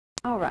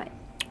All right.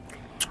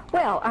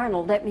 Well,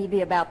 Arnold, let me be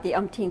about the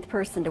umpteenth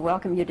person to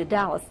welcome you to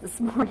Dallas this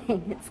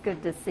morning. It's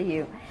good to see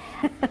you.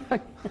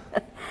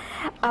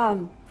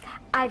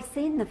 I've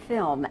seen the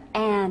film,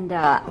 and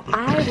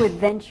I would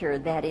venture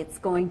that it's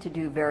going to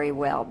do very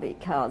well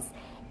because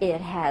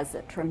it has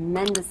a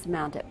tremendous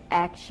amount of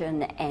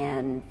action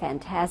and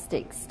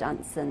fantastic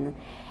stunts.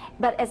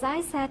 But as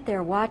I sat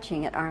there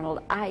watching it,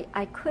 Arnold,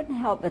 I couldn't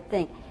help but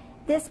think,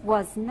 this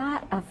was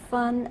not a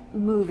fun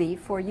movie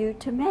for you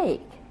to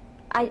make.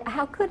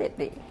 How could it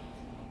be?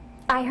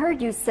 I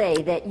heard you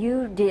say that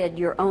you did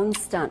your own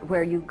stunt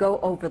where you go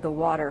over the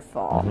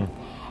waterfall.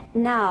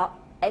 Mm-hmm. Now,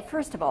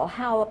 first of all,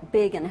 how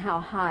big and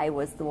how high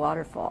was the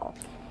waterfall?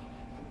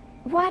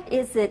 What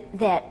is it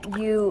that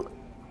you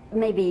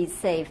maybe,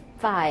 say,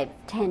 5,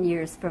 10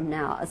 years from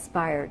now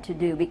aspire to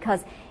do?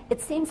 Because it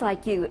seems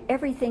like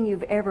everything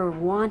you've ever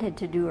wanted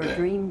to do or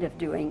dreamed of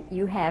doing,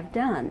 you have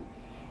done.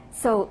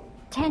 So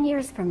 10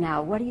 years from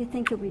now, what do you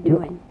think you'll be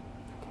doing?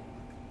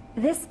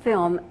 This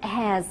film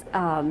has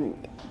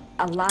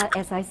a lot,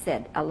 as I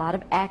said, a lot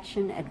of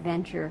action,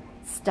 adventure,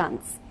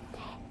 stunts.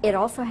 It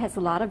also has a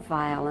lot of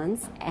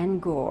violence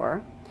and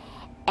gore,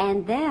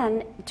 and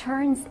then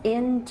turns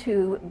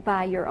into,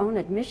 by your own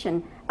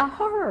admission, a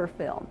horror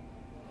film.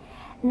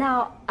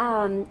 Now,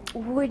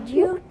 would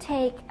you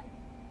take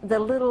the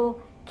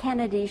little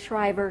Kennedy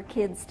Shriver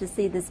kids to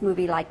see this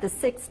movie, like the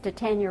 6 to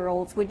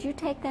 10-year-olds? Would you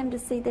take them to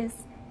see this?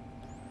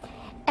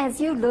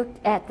 As you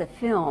looked at the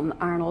film,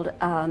 Arnold,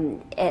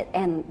 I'm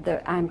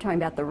talking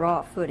about the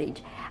raw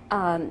footage,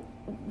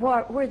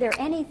 were there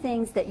any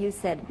things that you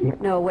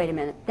said, no, wait a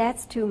minute,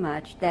 that's too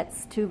much,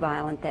 that's too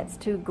violent, that's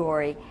too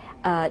gory?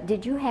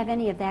 Did you have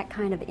any of that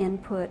kind of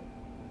input?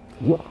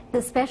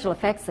 The special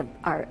effects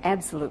are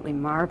absolutely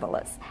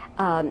marvelous.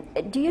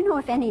 Do you know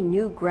if any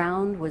new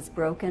ground was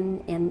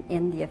broken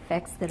in the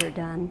effects that are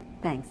done?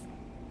 Thanks.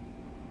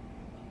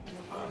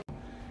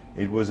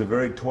 It was a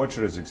very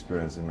torturous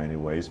experience in many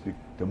ways.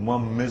 The more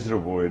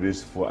miserable it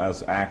is for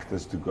us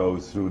actors to go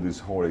through this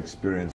whole experience